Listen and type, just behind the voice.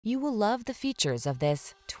You will love the features of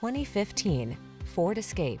this 2015 Ford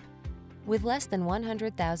Escape. With less than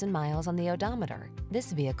 100,000 miles on the odometer,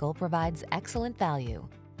 this vehicle provides excellent value.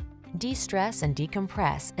 De-stress and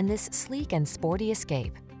decompress in this sleek and sporty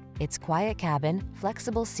Escape. Its quiet cabin,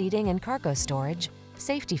 flexible seating and cargo storage,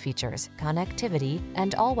 safety features, connectivity,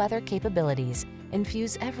 and all-weather capabilities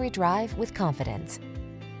infuse every drive with confidence.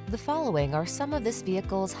 The following are some of this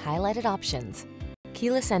vehicle's highlighted options: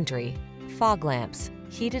 keyless entry, fog lamps,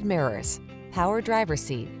 heated mirrors, power driver's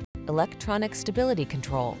seat, electronic stability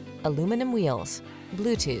control, aluminum wheels,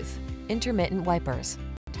 Bluetooth, intermittent wipers,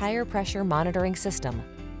 tire pressure monitoring system,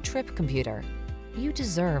 trip computer. You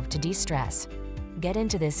deserve to de-stress. Get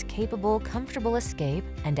into this capable, comfortable Escape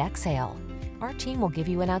and exhale. Our team will give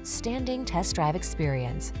you an outstanding test drive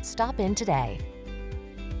experience. Stop in today.